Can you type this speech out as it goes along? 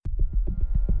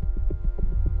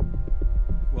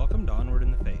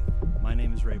Faith. My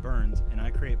name is Ray Burns, and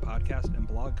I create podcast and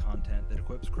blog content that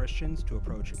equips Christians to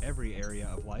approach every area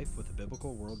of life with a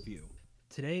biblical worldview.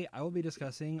 Today, I will be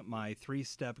discussing my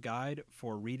 3-step guide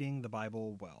for reading the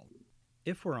Bible well.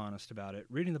 If we're honest about it,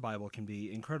 reading the Bible can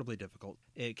be incredibly difficult.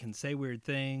 It can say weird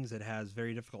things, it has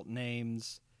very difficult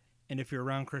names, and if you're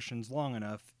around Christians long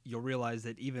enough, you'll realize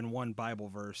that even one Bible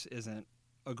verse isn't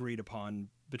agreed upon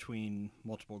between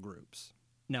multiple groups.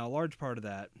 Now, a large part of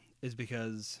that is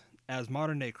because as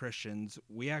modern-day Christians,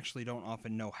 we actually don't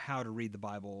often know how to read the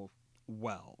Bible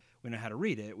well. We know how to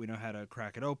read it, we know how to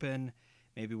crack it open.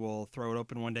 Maybe we'll throw it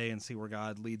open one day and see where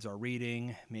God leads our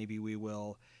reading. Maybe we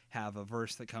will have a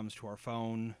verse that comes to our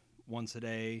phone once a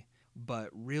day. But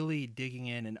really digging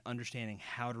in and understanding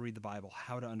how to read the Bible,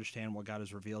 how to understand what God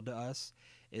has revealed to us,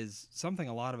 is something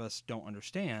a lot of us don't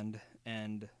understand.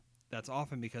 And that's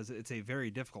often because it's a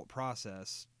very difficult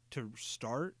process to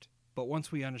start. But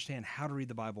once we understand how to read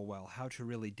the Bible well, how to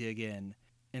really dig in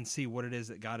and see what it is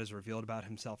that God has revealed about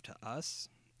himself to us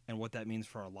and what that means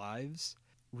for our lives,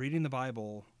 reading the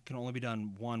Bible can only be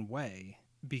done one way,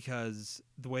 because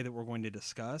the way that we're going to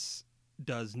discuss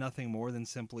does nothing more than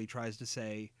simply tries to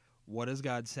say, what is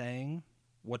God saying?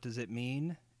 What does it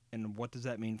mean? And what does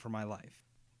that mean for my life?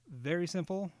 Very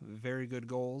simple, very good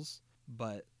goals,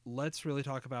 but let's really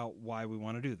talk about why we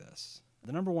want to do this.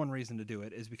 The number one reason to do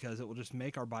it is because it will just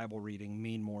make our Bible reading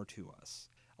mean more to us.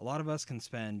 A lot of us can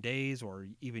spend days or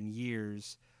even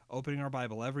years opening our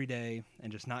Bible every day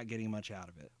and just not getting much out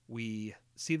of it. We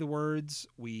see the words,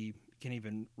 we can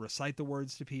even recite the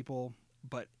words to people,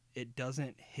 but it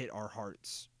doesn't hit our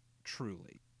hearts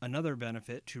truly. Another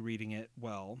benefit to reading it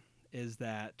well is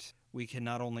that we can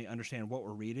not only understand what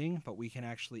we're reading, but we can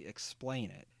actually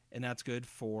explain it. And that's good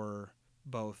for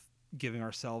both giving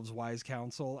ourselves wise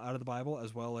counsel out of the Bible,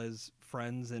 as well as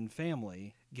friends and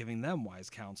family, giving them wise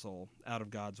counsel out of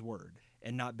God's Word,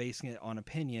 and not basing it on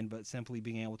opinion, but simply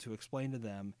being able to explain to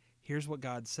them, here's what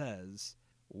God says,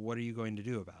 what are you going to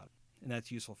do about it? And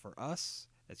that's useful for us,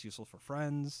 that's useful for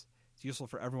friends, it's useful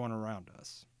for everyone around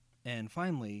us. And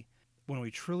finally, when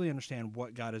we truly understand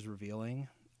what God is revealing,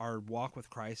 our walk with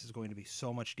Christ is going to be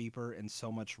so much deeper and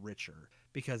so much richer,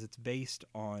 because it's based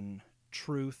on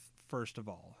truth first of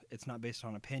all. It's not based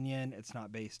on opinion, it's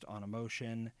not based on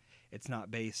emotion, it's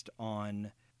not based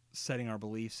on setting our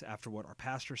beliefs after what our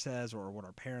pastor says or what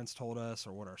our parents told us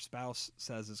or what our spouse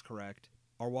says is correct.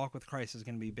 Our walk with Christ is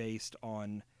going to be based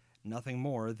on nothing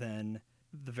more than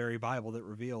the very Bible that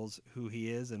reveals who he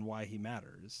is and why he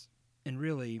matters. And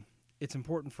really, it's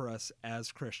important for us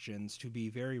as Christians to be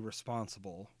very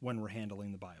responsible when we're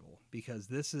handling the Bible, because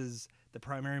this is the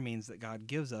primary means that God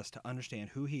gives us to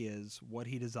understand who he is, what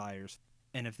he desires.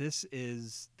 And if this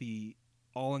is the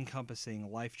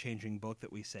all-encompassing, life-changing book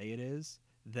that we say it is,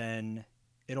 then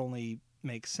it only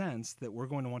makes sense that we're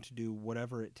going to want to do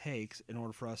whatever it takes in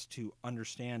order for us to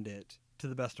understand it to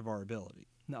the best of our ability.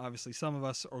 Now, obviously, some of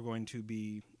us are going to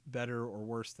be better or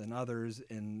worse than others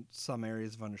in some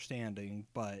areas of understanding,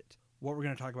 but what we're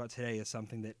going to talk about today is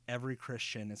something that every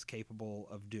Christian is capable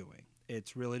of doing.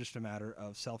 It's really just a matter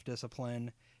of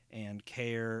self-discipline and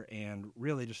care, and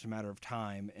really just a matter of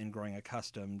time and growing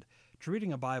accustomed to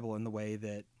reading a Bible in the way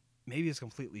that maybe is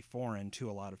completely foreign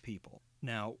to a lot of people.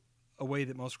 Now, a way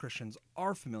that most Christians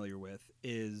are familiar with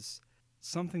is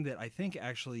something that I think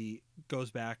actually goes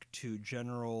back to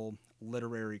general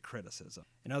literary criticism.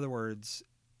 In other words,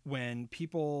 when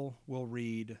people will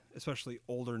read, especially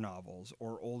older novels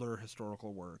or older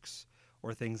historical works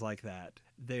or things like that,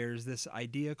 there's this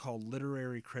idea called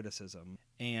literary criticism.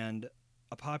 And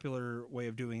a popular way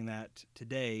of doing that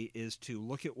today is to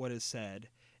look at what is said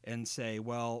and say,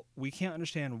 well, we can't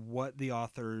understand what the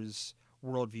author's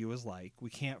worldview is like. We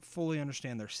can't fully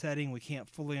understand their setting. We can't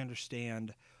fully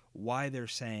understand why they're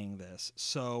saying this.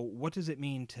 So what does it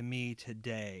mean to me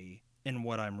today in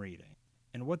what I'm reading?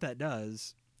 And what that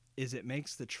does is it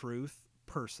makes the truth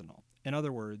personal. In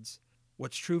other words,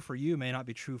 what's true for you may not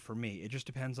be true for me. It just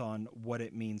depends on what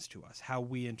it means to us, how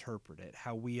we interpret it,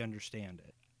 how we understand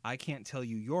it. I can't tell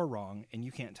you you're wrong, and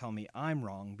you can't tell me I'm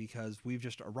wrong, because we've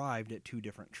just arrived at two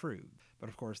different truths. But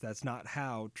of course, that's not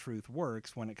how truth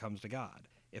works when it comes to God.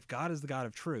 If God is the God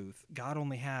of truth, God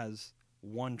only has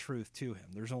one truth to him.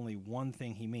 There's only one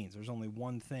thing he means. There's only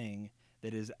one thing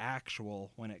that is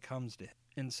actual when it comes to him.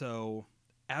 And so,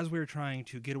 as we're trying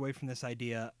to get away from this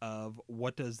idea of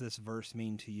what does this verse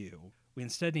mean to you, we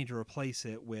instead need to replace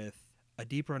it with a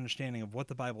deeper understanding of what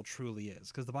the Bible truly is,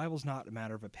 because the Bible's not a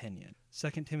matter of opinion.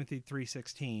 2 Timothy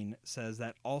 3:16 says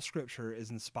that all Scripture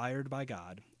is inspired by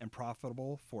God and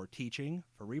profitable for teaching,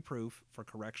 for reproof, for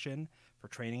correction, for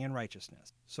training in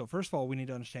righteousness. So first of all, we need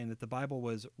to understand that the Bible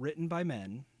was written by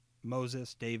men,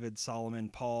 Moses, David, Solomon,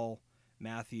 Paul,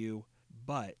 Matthew,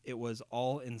 but it was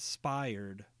all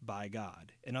inspired by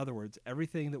God. In other words,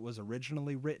 everything that was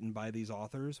originally written by these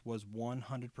authors was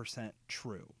 100%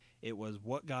 true. It was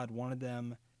what God wanted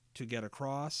them to get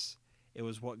across. It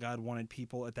was what God wanted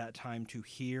people at that time to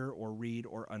hear or read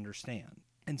or understand.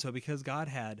 And so because God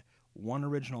had one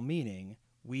original meaning,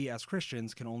 we as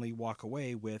Christians can only walk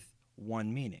away with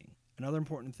one meaning. Another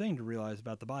important thing to realize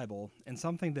about the Bible, and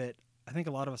something that I think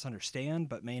a lot of us understand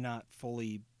but may not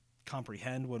fully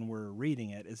comprehend when we're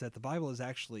reading it, is that the Bible is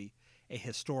actually a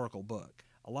historical book.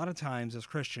 A lot of times as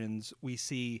Christians, we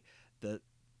see the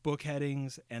book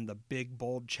headings and the big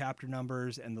bold chapter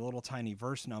numbers and the little tiny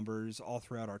verse numbers all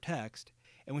throughout our text,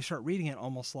 and we start reading it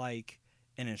almost like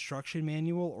an instruction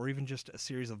manual or even just a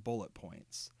series of bullet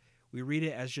points. We read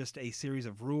it as just a series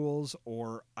of rules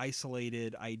or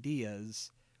isolated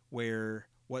ideas where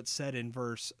what's said in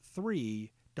verse 3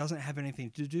 doesn't have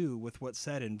anything to do with what's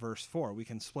said in verse 4. We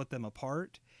can split them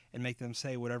apart and make them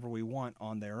say whatever we want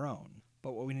on their own.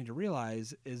 But what we need to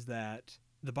realize is that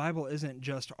the Bible isn't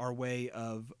just our way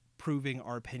of proving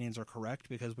our opinions are correct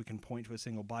because we can point to a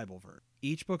single Bible verse.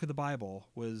 Each book of the Bible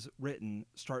was written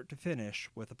start to finish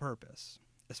with a purpose,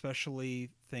 especially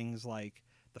things like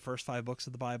the first 5 books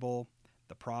of the Bible,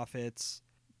 the prophets,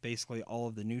 basically all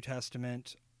of the New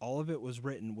Testament. All of it was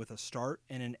written with a start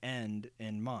and an end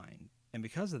in mind. And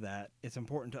because of that, it's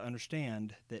important to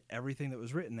understand that everything that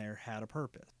was written there had a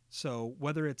purpose. So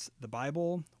whether it's the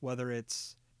Bible, whether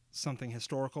it's something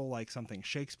historical like something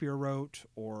Shakespeare wrote,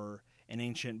 or an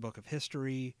ancient book of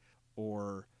history,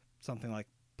 or something like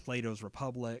Plato's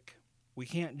Republic, we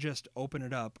can't just open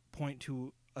it up, point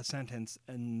to a sentence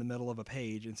in the middle of a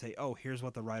page and say, oh, here's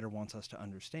what the writer wants us to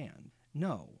understand.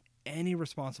 No. Any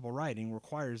responsible writing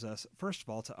requires us, first of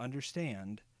all, to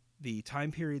understand the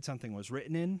time period something was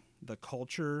written in, the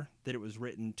culture that it was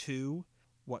written to,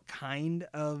 what kind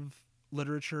of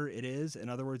literature it is. In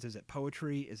other words, is it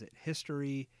poetry? Is it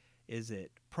history? Is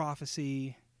it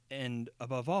prophecy? And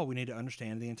above all, we need to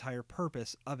understand the entire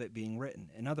purpose of it being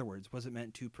written. In other words, was it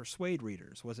meant to persuade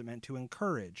readers? Was it meant to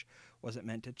encourage? Was it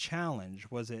meant to challenge?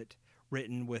 Was it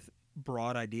written with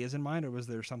broad ideas in mind, or was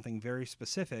there something very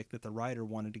specific that the writer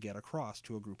wanted to get across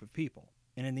to a group of people?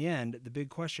 And in the end, the big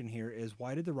question here is,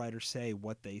 why did the writer say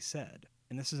what they said?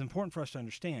 And this is important for us to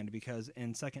understand because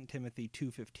in 2 Timothy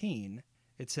 2:15,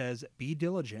 it says, "Be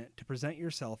diligent to present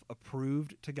yourself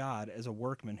approved to God as a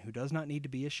workman who does not need to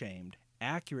be ashamed,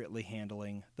 accurately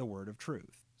handling the word of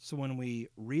truth." So when we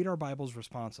read our Bibles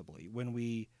responsibly, when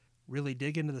we really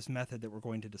dig into this method that we're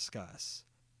going to discuss,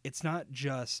 it's not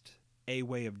just a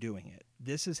way of doing it.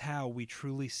 This is how we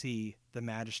truly see the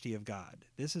majesty of God.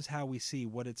 This is how we see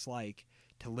what it's like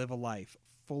to live a life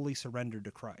fully surrendered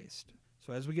to Christ.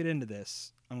 So as we get into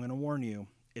this, I'm going to warn you,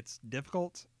 it's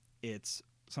difficult, it's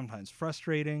sometimes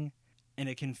frustrating, and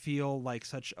it can feel like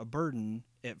such a burden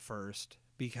at first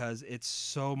because it's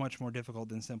so much more difficult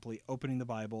than simply opening the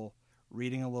Bible,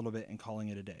 reading a little bit, and calling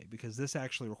it a day. Because this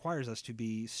actually requires us to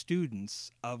be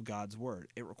students of God's Word.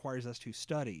 It requires us to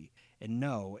study and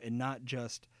know and not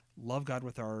just love God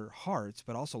with our hearts,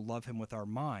 but also love Him with our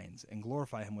minds and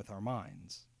glorify Him with our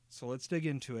minds. So let's dig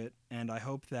into it, and I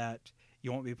hope that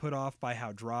you won't be put off by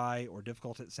how dry or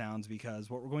difficult it sounds, because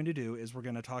what we're going to do is we're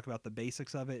going to talk about the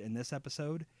basics of it in this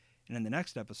episode, and in the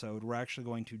next episode, we're actually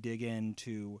going to dig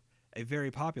into a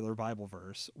very popular Bible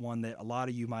verse, one that a lot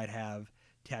of you might have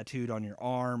tattooed on your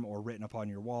arm or written up on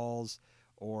your walls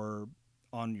or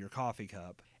on your coffee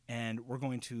cup, and we're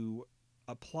going to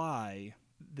apply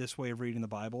this way of reading the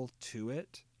Bible to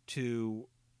it to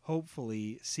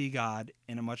hopefully see God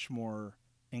in a much more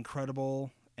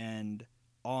incredible and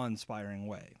awe-inspiring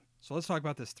way. So let's talk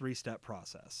about this 3-step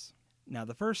process. Now,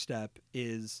 the first step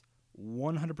is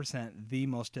 100% the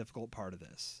most difficult part of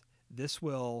this. This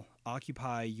will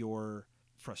occupy your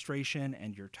frustration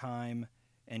and your time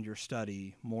and your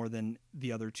study more than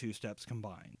the other 2 steps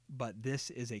combined. But this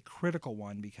is a critical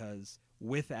one because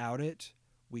without it,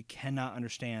 we cannot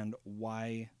understand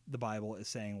why the Bible is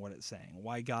saying what it's saying,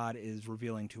 why God is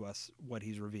revealing to us what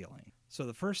He's revealing. So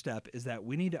the first step is that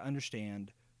we need to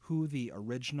understand who the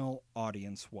original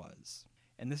audience was.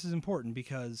 And this is important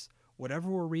because whatever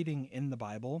we're reading in the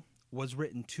Bible was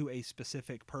written to a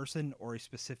specific person or a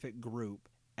specific group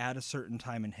at a certain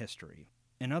time in history.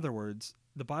 In other words,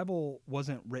 the Bible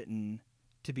wasn't written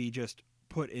to be just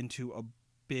put into a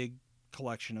big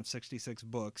collection of 66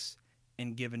 books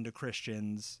and given to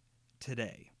Christians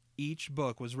today. Each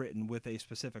book was written with a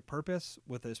specific purpose,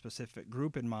 with a specific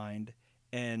group in mind,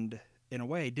 and in a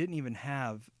way didn't even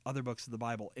have other books of the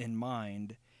Bible in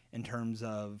mind in terms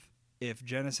of, if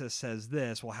Genesis says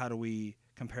this, well, how do we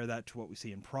Compare that to what we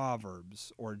see in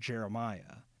Proverbs or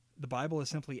Jeremiah. The Bible is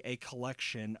simply a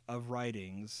collection of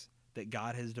writings that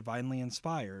God has divinely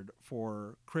inspired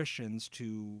for Christians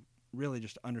to really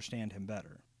just understand him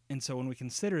better. And so when we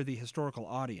consider the historical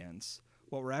audience,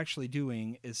 what we're actually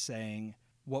doing is saying,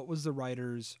 what was the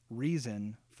writer's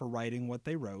reason for writing what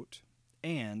they wrote,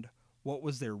 and what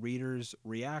was their reader's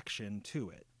reaction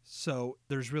to it? So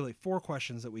there's really 4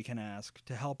 questions that we can ask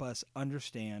to help us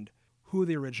understand who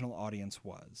the original audience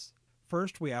was.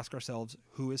 First, we ask ourselves,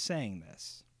 who is saying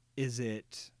this? Is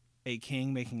it a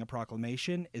king making a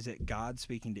proclamation? Is it God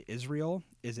speaking to Israel?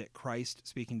 Is it Christ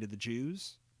speaking to the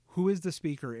Jews? Who is the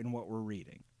speaker in what we're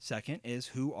reading? Second is,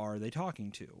 who are they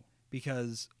talking to?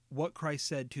 Because what Christ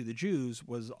said to the Jews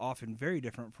was often very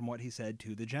different from what he said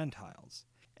to the Gentiles.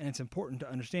 And it's important to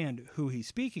understand who he's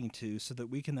speaking to so that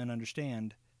we can then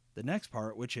understand the next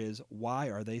part, which is, why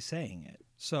are they saying it?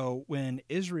 So when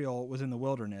Israel was in the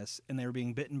wilderness and they were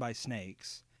being bitten by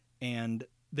snakes, and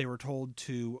they were told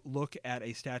to look at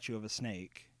a statue of a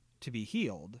snake to be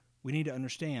healed, we need to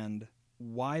understand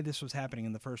why this was happening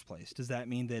in the first place. Does that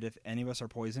mean that if any of us are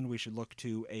poisoned, we should look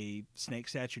to a snake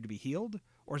statue to be healed?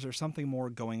 Or is there something more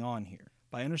going on here?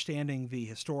 By understanding the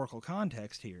historical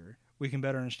context here, we can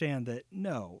better understand that,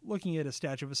 no, looking at a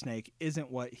statue of a snake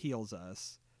isn't what heals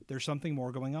us. There's something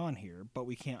more going on here, but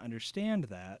we can't understand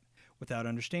that without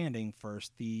understanding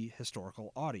first the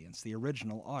historical audience, the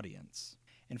original audience.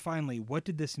 And finally, what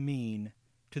did this mean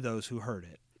to those who heard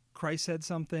it? Christ said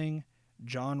something,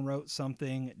 John wrote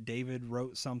something, David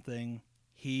wrote something.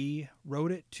 He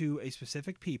wrote it to a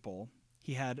specific people.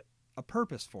 He had a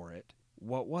purpose for it.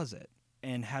 What was it?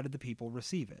 And how did the people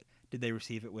receive it? Did they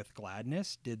receive it with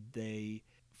gladness? Did they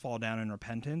fall down in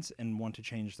repentance and want to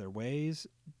change their ways?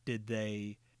 Did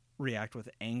they react with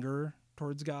anger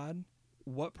towards God?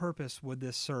 What purpose would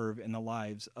this serve in the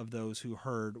lives of those who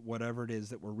heard whatever it is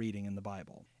that we're reading in the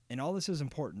Bible? And all this is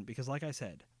important because, like I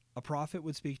said, a prophet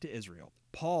would speak to Israel.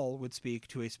 Paul would speak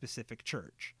to a specific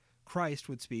church. Christ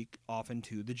would speak often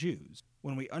to the Jews.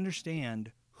 When we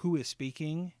understand who is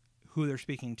speaking, who they're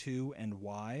speaking to, and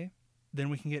why, then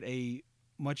we can get a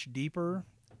much deeper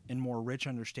and more rich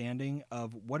understanding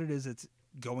of what it is that's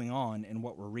going on in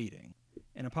what we're reading.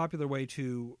 And a popular way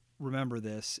to remember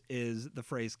this is the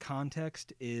phrase,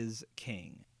 context is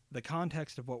king. The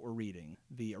context of what we're reading,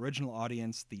 the original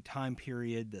audience, the time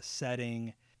period, the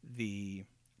setting, the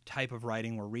type of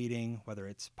writing we're reading, whether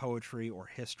it's poetry or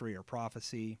history or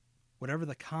prophecy, whatever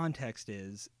the context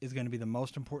is going to be the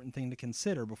most important thing to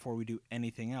consider before we do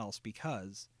anything else,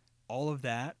 because all of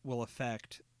that will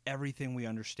affect everything we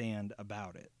understand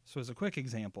about it. So as a quick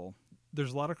example,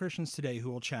 there's a lot of Christians today who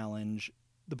will challenge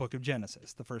the book of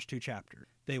Genesis, the first 2 chapters.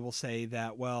 They will say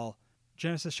that, well,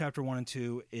 Genesis chapter 1 and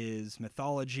 2 is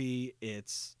mythology,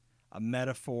 it's a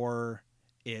metaphor,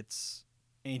 it's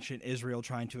ancient Israel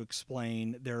trying to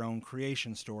explain their own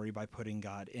creation story by putting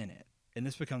God in it. And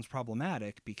this becomes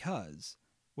problematic because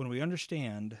when we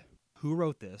understand who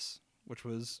wrote this, which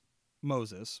was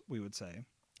Moses, we would say,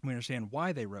 we understand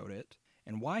why they wrote it,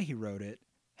 and why he wrote it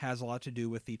has a lot to do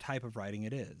with the type of writing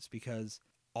it is, because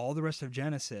all the rest of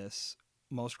Genesis,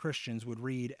 most Christians would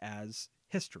read as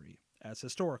history, as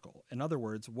historical. In other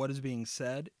words, what is being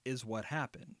said is what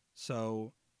happened.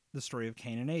 So the story of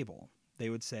Cain and Abel, they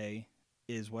would say,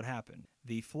 is what happened.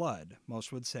 The flood,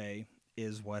 most would say,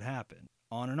 is what happened.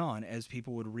 On and on, as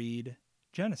people would read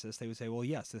Genesis, they would say, well,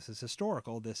 yes, this is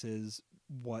historical. This is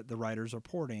what the writer's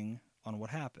reporting on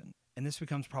what happened. And this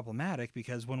becomes problematic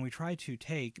because when we try to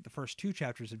take the first 2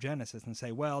 chapters of Genesis and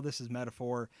say, well, this is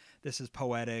metaphor, this is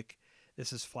poetic,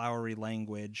 this is flowery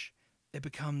language, it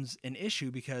becomes an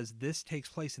issue because this takes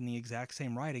place in the exact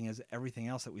same writing as everything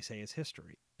else that we say is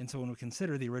history. And so when we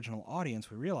consider the original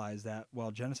audience, we realize that,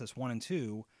 well, Genesis 1 and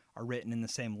 2 are written in the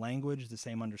same language, the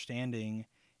same understanding,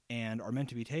 and are meant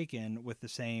to be taken with the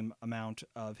same amount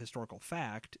of historical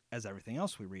fact as everything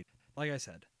else we read. Like I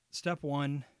said, step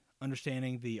 1,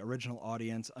 understanding the original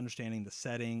audience, understanding the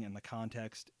setting and the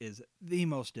context is the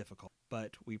most difficult.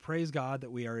 But we praise God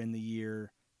that we are in the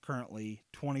year currently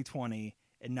 2020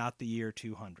 and not the year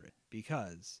 200,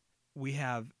 because we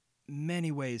have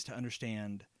many ways to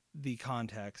understand the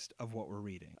context of what we're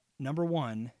reading. Number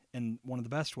 1, and one of the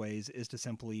best ways, is to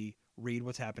simply read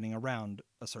what's happening around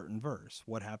a certain verse.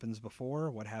 What happens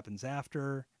before? What happens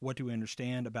after? What do we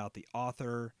understand about the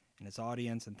author and his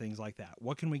audience and things like that?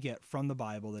 What can we get from the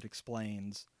Bible that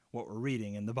explains what we're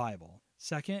reading in the Bible?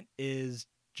 Second is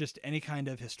just any kind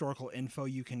of historical info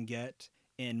you can get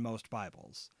in most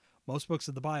Bibles. Most books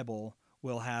of the Bible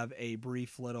We'll have a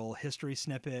brief little history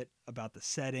snippet about the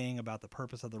setting, about the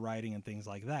purpose of the writing, and things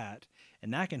like that,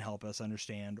 and that can help us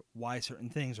understand why certain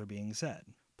things are being said.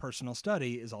 Personal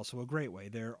study is also a great way.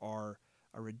 There are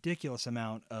a ridiculous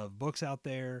amount of books out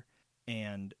there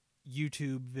and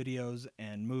YouTube videos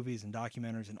and movies and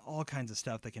documentaries and all kinds of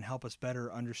stuff that can help us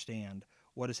better understand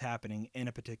what is happening in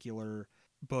a particular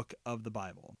book of the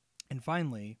Bible. And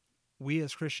finally, we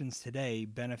as Christians today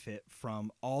benefit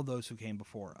from all those who came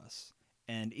before us,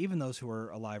 and even those who are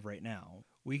alive right now.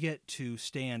 We get to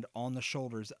stand on the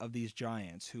shoulders of these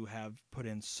giants who have put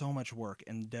in so much work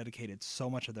and dedicated so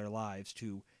much of their lives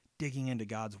to digging into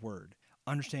God's Word,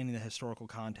 understanding the historical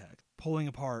context, pulling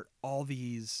apart all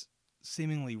these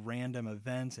seemingly random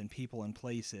events and people and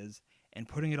places, and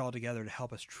putting it all together to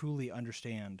help us truly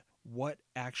understand what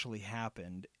actually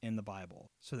happened in the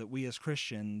Bible, so that we as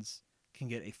Christians can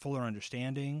get a fuller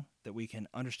understanding, that we can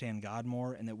understand God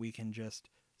more, and that we can just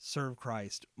serve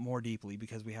Christ more deeply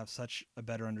because we have such a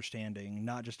better understanding,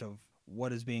 not just of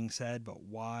what is being said, but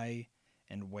why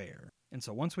and where. And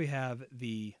so once we have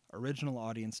the original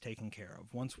audience taken care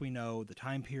of, once we know the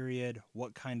time period,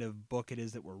 what kind of book it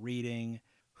is that we're reading,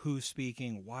 who's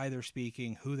speaking, why they're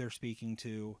speaking, who they're speaking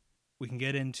to, we can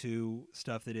get into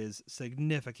stuff that is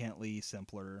significantly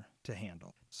simpler to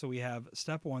handle. So we have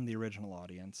step 1, the original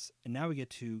audience, and now we get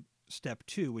to step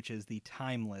 2, which is the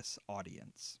timeless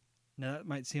audience. Now that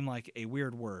might seem like a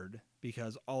weird word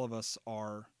because all of us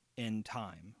are in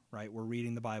time, right? We're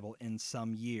reading the Bible in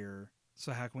some year,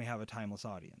 so how can we have a timeless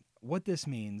audience? What this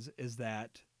means is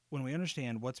that when we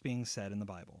understand what's being said in the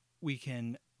Bible, we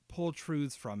can pull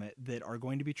truths from it that are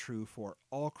going to be true for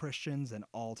all Christians and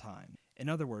all time. In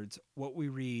other words, what we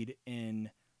read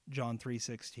in John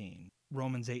 3:16,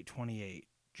 Romans 8:28,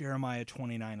 Jeremiah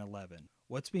 29:11,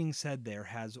 what's being said there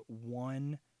has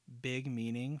one big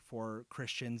meaning for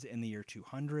Christians in the year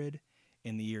 200,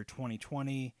 in the year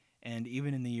 2020, and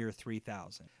even in the year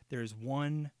 3000. There's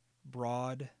one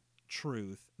broad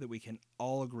truth that we can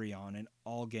all agree on and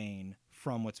all gain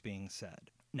from what's being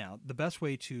said. Now, the best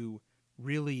way to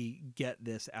really get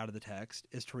this out of the text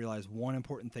is to realize one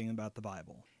important thing about the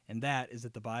Bible, and that is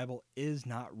that the Bible is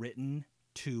not written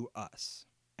to us.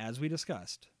 As we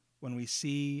discussed, when we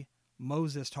see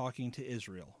Moses talking to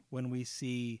Israel, when we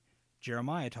see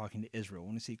Jeremiah talking to Israel,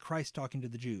 when we see Christ talking to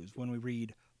the Jews, when we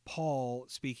read Paul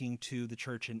speaking to the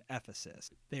church in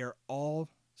Ephesus, they are all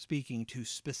speaking to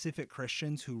specific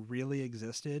Christians who really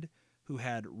existed, who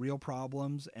had real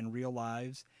problems and real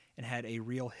lives, and had a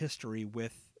real history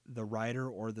with the writer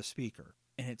or the speaker.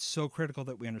 And it's so critical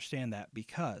that we understand that,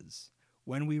 because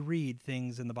when we read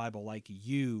things in the Bible like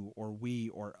you or we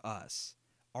or us,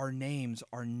 our names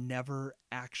are never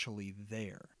actually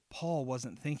there. Paul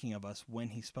wasn't thinking of us when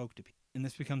he spoke to people. And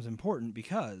this becomes important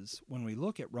because when we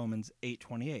look at Romans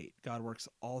 8:28, God works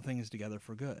all things together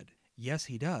for good. Yes,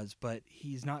 he does, but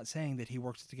he's not saying that he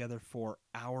works together for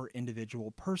our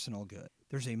individual personal good.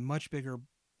 There's a much bigger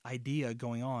idea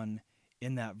going on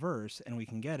in that verse, and we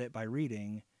can get it by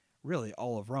reading really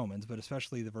all of Romans, but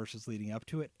especially the verses leading up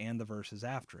to it and the verses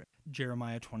after it.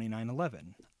 Jeremiah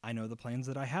 29:11, I know the plans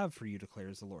that I have for you,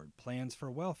 declares the Lord, plans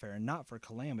for welfare and not for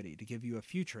calamity, to give you a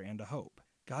future and a hope.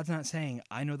 God's not saying,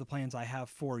 I know the plans I have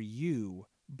for you,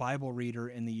 Bible reader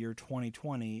in the year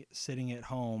 2020, sitting at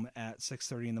home at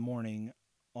 6:30 in the morning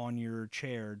on your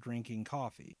chair drinking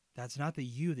coffee. That's not the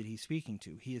you that he's speaking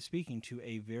to. He is speaking to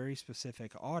a very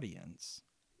specific audience.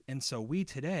 And so we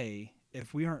today,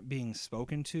 if we aren't being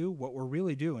spoken to, what we're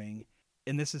really doing,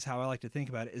 and this is how I like to think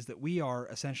about it, is that we are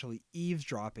essentially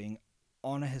eavesdropping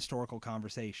on a historical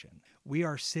conversation. We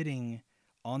are sitting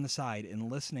on the side and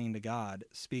listening to God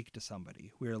speak to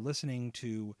somebody. We are listening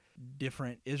to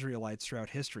different Israelites throughout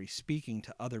history speaking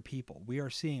to other people. We are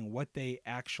seeing what they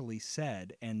actually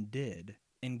said and did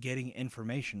and getting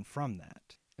information from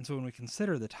that. And so when we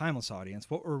consider the timeless audience,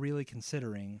 what we're really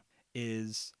considering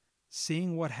is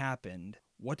seeing what happened.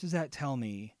 What does that tell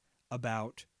me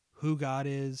about who God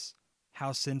is,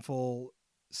 how sinful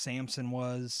Samson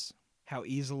was, how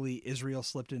easily Israel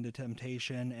slipped into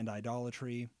temptation and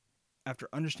idolatry? After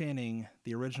understanding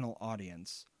the original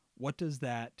audience, what does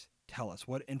that tell us?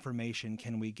 What information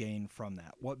can we gain from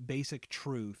that? What basic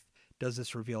truth does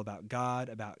this reveal about God,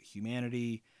 about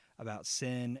humanity, about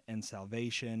sin and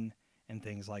salvation, and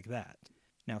things like that?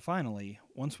 Now, finally,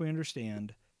 once we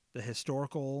understand the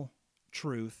historical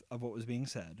truth of what was being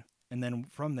said, and then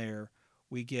from there,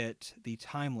 we get the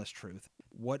timeless truth,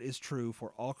 what is true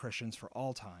for all Christians for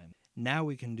all time. Now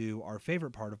we can do our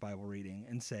favorite part of Bible reading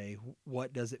and say,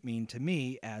 what does it mean to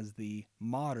me as the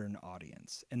modern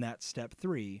audience? And that step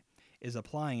 3 is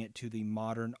applying it to the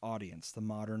modern audience, the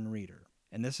modern reader.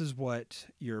 And this is what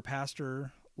your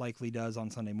pastor likely does on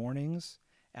Sunday mornings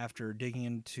after digging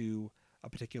into a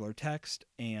particular text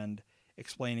and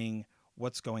explaining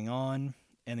what's going on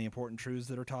and the important truths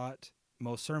that are taught.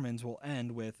 Most sermons will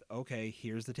end with, okay,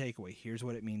 here's the takeaway. Here's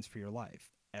what it means for your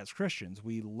life. As Christians,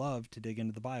 we love to dig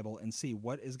into the Bible and see,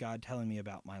 what is God telling me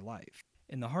about my life?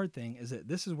 And the hard thing is that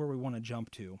this is where we want to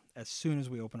jump to as soon as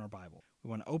we open our Bible. We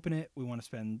want to open it, we want to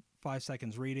spend 5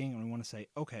 seconds reading, and we want to say,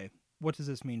 okay, what does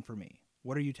this mean for me?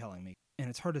 What are you telling me? And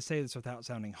it's hard to say this without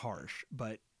sounding harsh,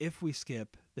 but if we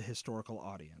skip the historical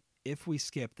audience, if we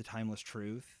skip the timeless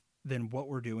truth, then what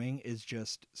we're doing is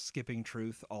just skipping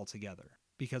truth altogether.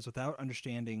 Because without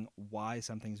understanding why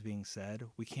something's being said,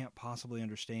 we can't possibly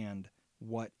understand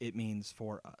what it means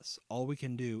for us. All we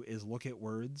can do is look at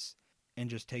words and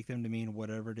just take them to mean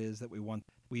whatever it is that we want.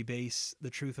 We base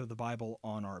the truth of the Bible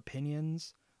on our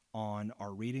opinions, on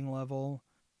our reading level,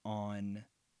 on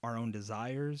our own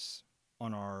desires,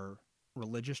 on our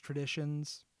religious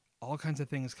traditions. All kinds of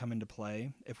things come into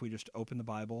play if we just open the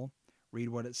Bible, read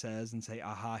what it says, and say,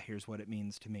 aha, here's what it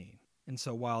means to me. And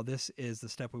so while this is the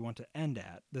step we want to end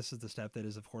at, this is the step that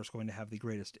is, of course, going to have the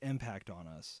greatest impact on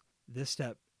us. This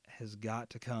step has got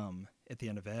to come at the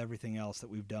end of everything else that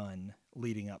we've done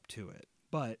leading up to it.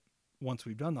 But once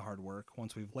we've done the hard work,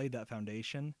 once we've laid that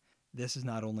foundation, this is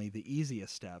not only the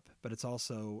easiest step, but it's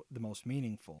also the most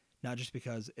meaningful. Not just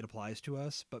because it applies to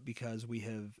us, but because we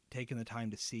have taken the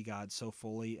time to see God so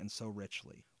fully and so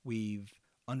richly. We've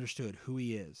understood who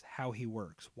he is, how he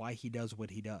works, why he does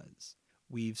what he does.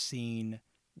 We've seen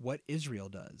what Israel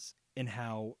does and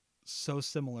how so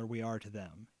similar we are to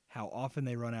them, how often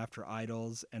they run after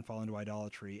idols and fall into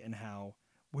idolatry, and how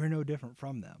we're no different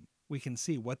from them. We can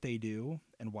see what they do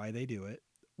and why they do it.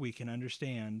 We can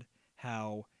understand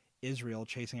how Israel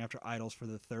chasing after idols for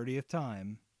the 30th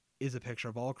time is a picture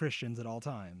of all Christians at all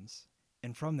times.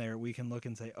 And from there, we can look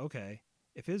and say, okay,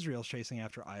 if Israel's chasing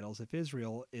after idols, if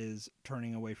Israel is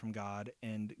turning away from God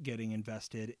and getting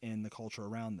invested in the culture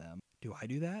around them, do I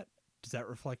do that? Does that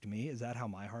reflect me? Is that how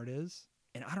my heart is?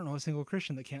 And I don't know a single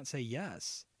Christian that can't say,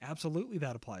 yes, absolutely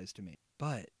that applies to me.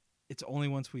 But it's only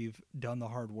once we've done the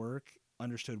hard work,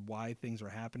 understood why things are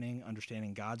happening,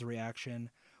 understanding God's reaction,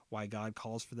 why God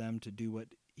calls for them to do what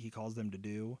he calls them to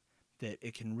do, that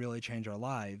it can really change our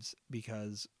lives,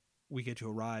 because we get to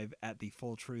arrive at the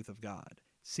full truth of God,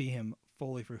 see him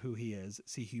fully for who he is,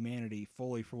 see humanity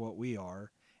fully for what we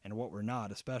are and what we're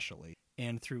not especially.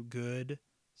 And through good,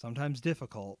 sometimes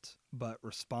difficult, but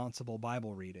responsible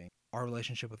Bible reading, our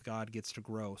relationship with God gets to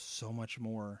grow so much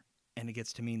more, and it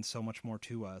gets to mean so much more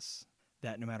to us,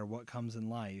 that no matter what comes in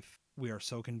life, we are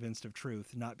so convinced of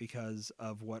truth, not because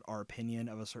of what our opinion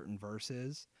of a certain verse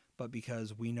is, but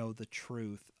because we know the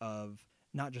truth of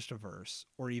not just a verse,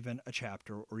 or even a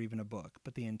chapter, or even a book,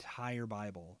 but the entire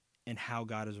Bible, and how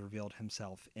God has revealed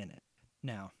himself in it.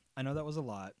 Now, I know that was a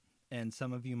lot, and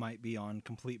some of you might be on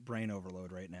complete brain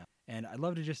overload right now. And I'd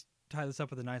love to just tie this up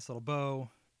with a nice little bow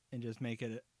and just make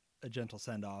it a gentle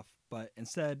send-off, but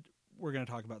instead, we're going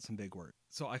to talk about some big words.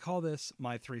 So I call this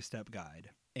my 3-step guide,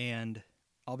 and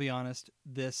I'll be honest,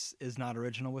 this is not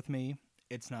original with me.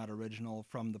 It's not original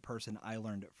from the person I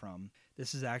learned it from.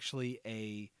 This is actually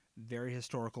a very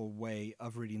historical way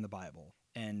of reading the Bible,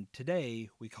 and today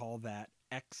we call that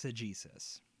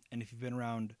exegesis. And if you've been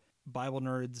around Bible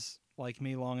nerds like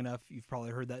me long enough, you've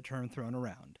probably heard that term thrown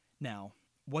around. Now,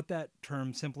 what that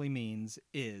term simply means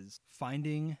is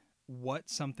finding what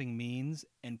something means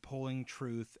and pulling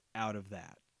truth out of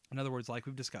that. In other words, like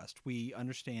we've discussed, we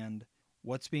understand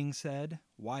what's being said,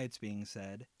 why it's being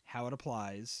said, how it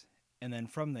applies, and then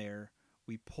from there,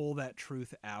 we pull that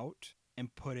truth out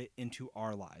and put it into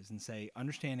our lives and say,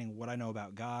 understanding what I know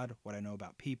about God, what I know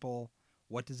about people,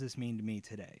 what does this mean to me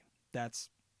today? That's,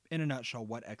 in a nutshell,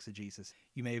 what exegesis.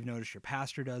 You may have noticed your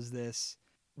pastor does this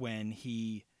when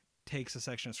he takes a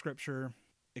section of scripture,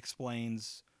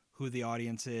 explains who the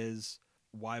audience is,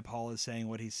 why Paul is saying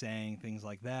what he's saying, things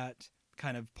like that,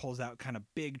 kind of pulls out kind of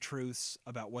big truths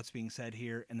about what's being said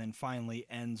here, and then finally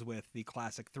ends with the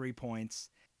classic 3 points.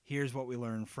 Here's what we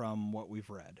learn from what we've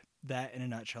read. That, in a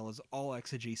nutshell, is all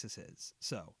exegesis is.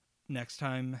 So, next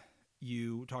time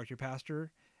you talk to your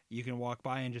pastor, you can walk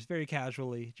by and just very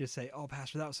casually just say, oh,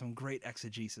 pastor, that was some great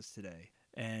exegesis today.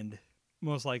 And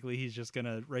most likely he's just going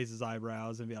to raise his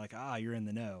eyebrows and be like, you're in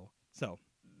the know. So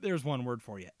there's one word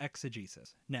for you,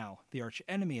 exegesis. Now, the arch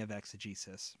enemy of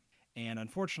exegesis, and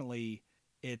unfortunately,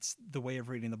 it's the way of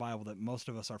reading the Bible that most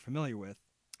of us are familiar with,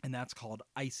 and that's called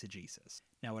eisegesis.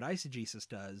 Now, what eisegesis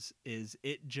does is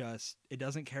it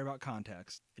doesn't care about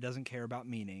context. It doesn't care about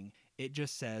meaning. It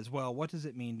just says, well, what does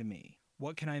it mean to me?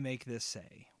 What can I make this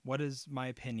say? What is my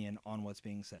opinion on what's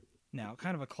being said? Now,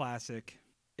 kind of a classic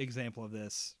example of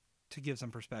this, to give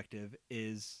some perspective,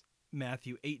 is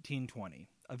Matthew 18:20,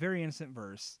 a very innocent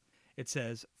verse. It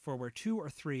says, "For where 2 or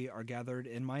 3 are gathered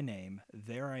in my name,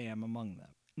 there I am among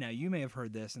them." Now, you may have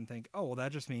heard this and think, oh, well,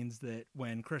 that just means that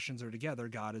when Christians are together,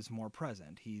 God is more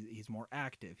present. He's more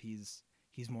active. He's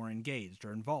more engaged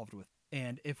or involved with.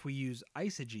 And if we use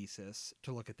eisegesis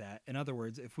to look at that, in other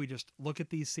words, if we just look at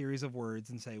these series of words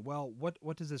and say, well,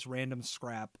 what does this random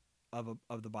scrap of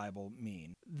the Bible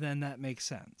mean? Then that makes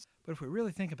sense. But if we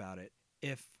really think about it,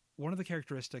 if one of the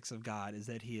characteristics of God is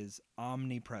that he is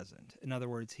omnipresent, in other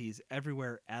words, he's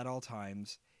everywhere at all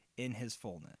times in his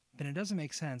fullness, then it doesn't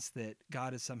make sense that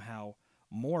God is somehow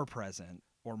more present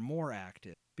or more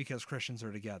active because Christians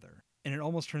are together. And it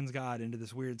almost turns God into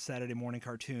this weird Saturday morning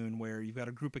cartoon where you've got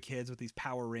a group of kids with these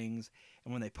power rings,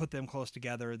 and when they put them close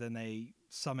together, then they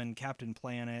summon Captain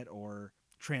Planet or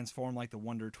transform like the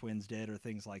Wonder Twins did or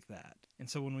things like that. And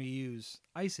so when we use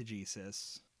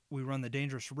eisegesis, we run the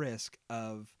dangerous risk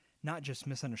of not just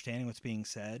misunderstanding what's being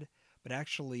said, but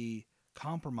actually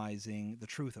compromising the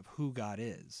truth of who God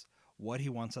is, what he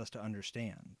wants us to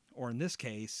understand. Or in this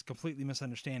case, completely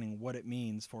misunderstanding what it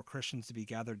means for Christians to be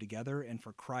gathered together and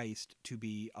for Christ to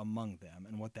be among them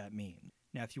and what that means.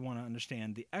 Now, if you want to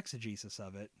understand the exegesis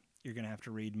of it, you're going to have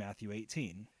to read Matthew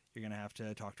 18. You're going to have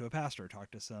to talk to a pastor,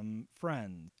 talk to some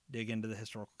friends, dig into the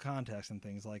historical context and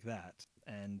things like that,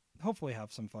 and hopefully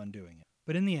have some fun doing it.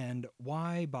 But in the end,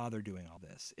 why bother doing all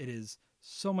this? It is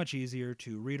so much easier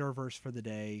to read our verse for the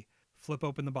day, flip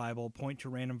open the Bible, point to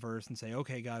a random verse, and say,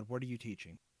 okay, God, what are you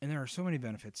teaching? And there are so many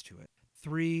benefits to it.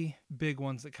 3 big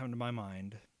ones that come to my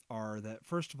mind are that,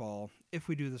 first of all, if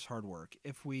we do this hard work,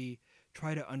 if we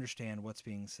try to understand what's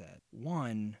being said,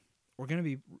 1, we're going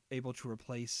to be able to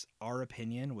replace our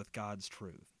opinion with God's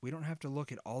truth. We don't have to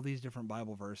look at all these different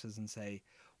Bible verses and say,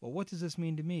 well, what does this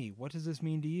mean to me? What does this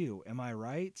mean to you? Am I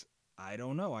right? I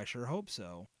don't know. I sure hope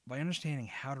so. By understanding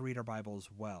how to read our Bibles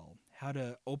well, how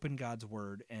to open God's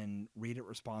Word and read it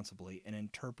responsibly and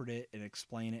interpret it and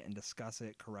explain it and discuss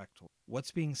it correctly,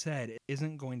 what's being said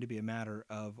isn't going to be a matter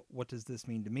of what does this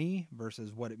mean to me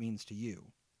versus what it means to you.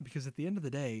 Because at the end of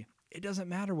the day, it doesn't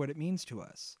matter what it means to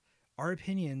us. Our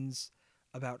opinions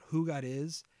about who God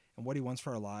is and what he wants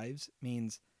for our lives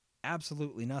means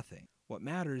absolutely nothing. What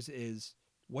matters is,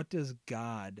 what does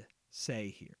God say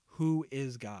here? Who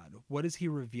is God? What is he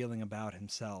revealing about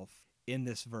himself in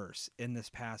this verse, in this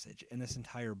passage, in this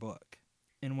entire book?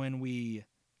 And when we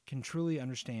can truly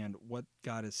understand what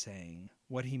God is saying,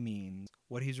 what he means,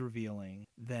 what he's revealing,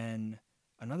 then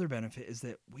another benefit is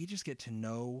that we just get to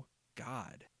know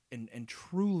God and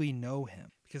truly know him.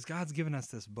 Because God's given us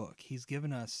this book. He's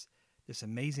given us this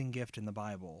amazing gift in the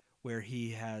Bible where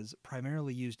he has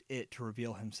primarily used it to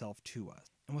reveal himself to us.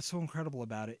 And what's so incredible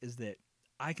about it is that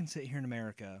I can sit here in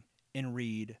America and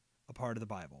read a part of the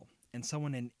Bible, and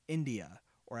someone in India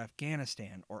or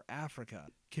Afghanistan or Africa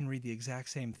can read the exact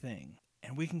same thing,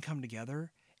 and we can come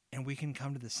together and we can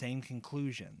come to the same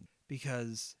conclusion.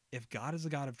 Because if God is a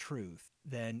God of truth,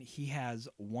 then he has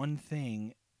one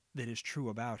thing that is true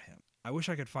about him. I wish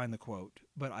I could find the quote,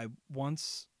 but I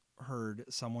once heard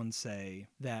someone say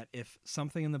that if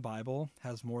something in the Bible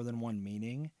has more than one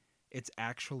meaning, it's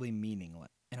actually meaningless.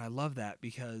 And I love that,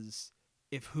 because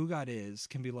if who God is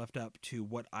can be left up to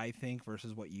what I think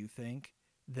versus what you think,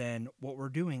 then what we're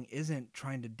doing isn't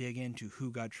trying to dig into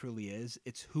who God truly is.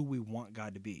 It's who we want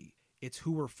God to be. It's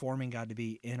who we're forming God to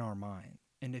be in our mind.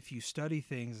 And if you study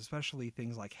things, especially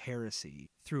things like heresy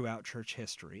throughout church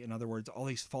history, in other words, all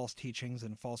these false teachings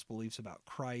and false beliefs about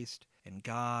Christ and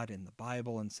God and the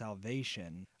Bible and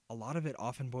salvation, a lot of it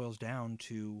often boils down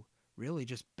to really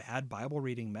just bad Bible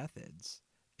reading methods.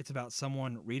 It's about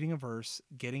someone reading a verse,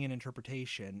 getting an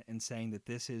interpretation, and saying that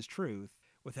this is truth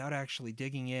without actually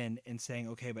digging in and saying,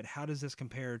 okay, but how does this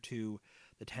compare to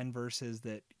the 10 verses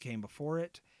that came before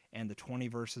it and the 20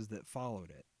 verses that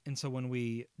followed it? And so when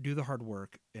we do the hard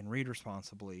work and read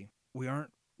responsibly, we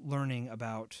aren't learning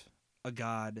about a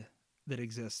God that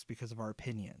exists because of our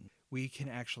opinion. We can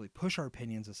actually push our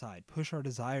opinions aside, push our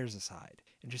desires aside,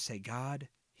 and just say, God,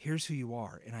 here's who you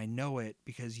are, and I know it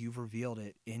because you've revealed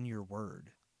it in your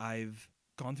word. I've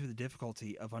gone through the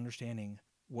difficulty of understanding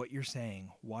what you're saying,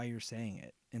 why you're saying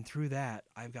it, and through that,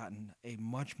 I've gotten a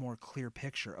much more clear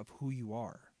picture of who you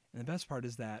are. And the best part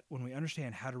is that when we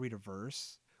understand how to read a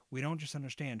verse, we don't just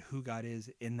understand who God is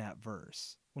in that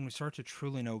verse. When we start to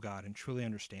truly know God and truly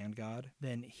understand God,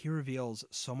 then he reveals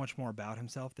so much more about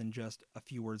himself than just a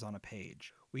few words on a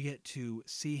page. We get to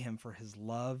see him for his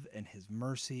love and his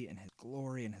mercy and his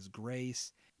glory and his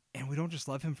grace. And we don't just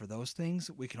love him for those things.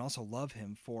 We can also love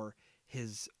him for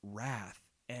his wrath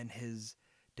and his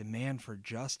demand for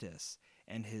justice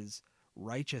and his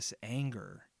righteous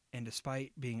anger. And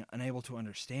despite being unable to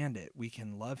understand it, we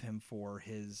can love him for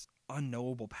his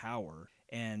unknowable power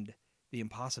and the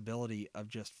impossibility of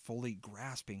just fully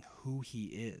grasping who he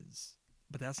is.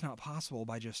 But that's not possible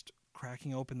by just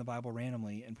cracking open the Bible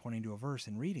randomly and pointing to a verse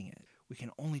and reading it. We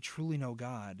can only truly know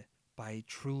God by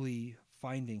truly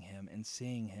finding him and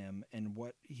seeing him and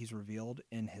what he's revealed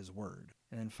in his word.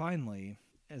 And then finally,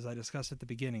 as I discussed at the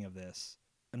beginning of this,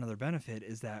 another benefit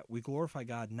is that we glorify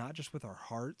God not just with our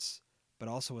hearts, but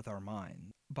also with our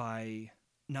mind, by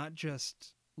not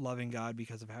just loving God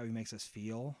because of how he makes us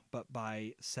feel, but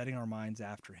by setting our minds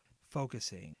after him,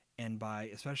 focusing, and by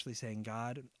especially saying,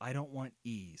 God, I don't want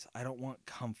ease, I don't want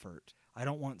comfort, I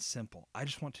don't want simple, I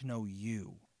just want to know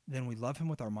you. Then we love him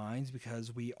with our minds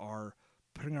because we are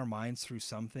putting our minds through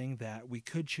something that we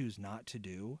could choose not to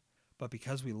do, but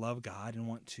because we love God and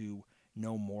want to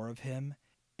know more of him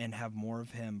and have more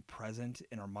of him present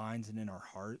in our minds and in our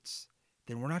hearts,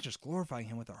 then we're not just glorifying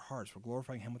him with our hearts, we're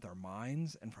glorifying him with our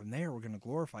minds, and from there we're going to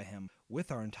glorify him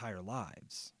with our entire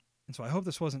lives. And so I hope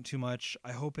this wasn't too much.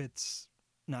 I hope it's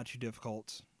not too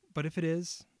difficult. But if it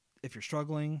is, if you're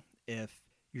struggling, if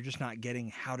you're just not getting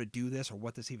how to do this or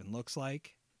what this even looks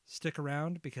like, stick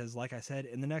around because, like I said,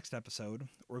 in the next episode,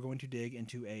 we're going to dig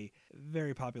into a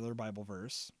very popular Bible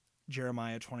verse,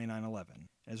 Jeremiah 29:11.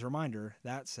 As a reminder,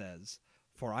 that says,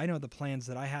 "For I know the plans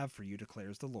that I have for you,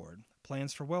 declares the Lord,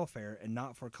 plans for welfare and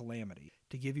not for calamity,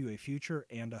 to give you a future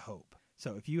and a hope."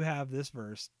 So if you have this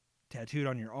verse tattooed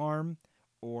on your arm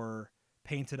or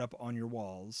painted up on your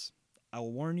walls, I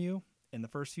will warn you, in the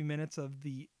first few minutes of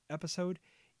the episode,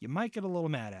 you might get a little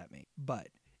mad at me. But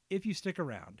if you stick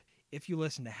around, if you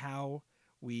listen to how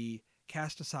we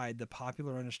cast aside the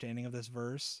popular understanding of this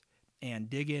verse and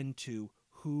dig into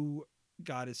who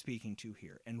God is speaking to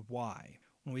here and why,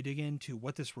 when we dig into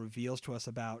what this reveals to us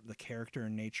about the character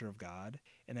and nature of God,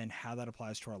 and then how that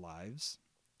applies to our lives,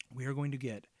 we are going to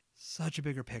get such a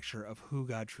bigger picture of who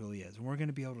God truly is. And we're going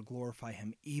to be able to glorify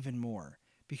him even more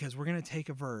because we're going to take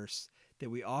a verse that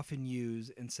we often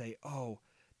use and say, oh,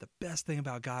 the best thing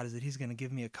about God is that he's going to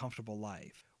give me a comfortable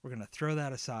life. We're going to throw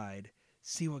that aside,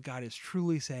 see what God is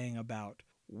truly saying about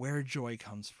where joy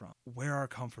comes from, where our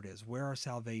comfort is, where our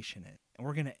salvation is. And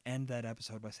we're going to end that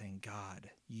episode by saying,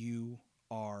 God, you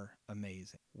are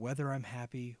amazing. Whether I'm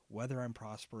happy, whether I'm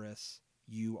prosperous,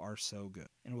 you are so good.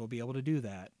 And we'll be able to do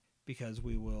that because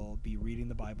we will be reading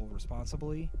the Bible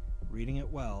responsibly, reading it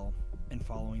well, and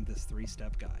following this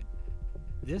 3-step guide.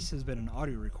 This has been an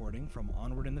audio recording from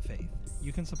Onward in the Faith.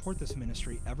 You can support this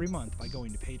ministry every month by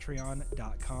going to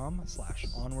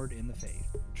patreon.com/onwardinthefaith.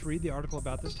 To read the article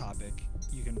about this topic,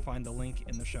 you can find the link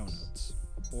in the show notes.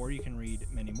 Or you can read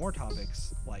many more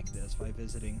topics like this by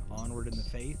visiting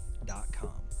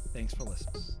onwardinthefaith.com. Thanks for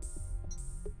listening.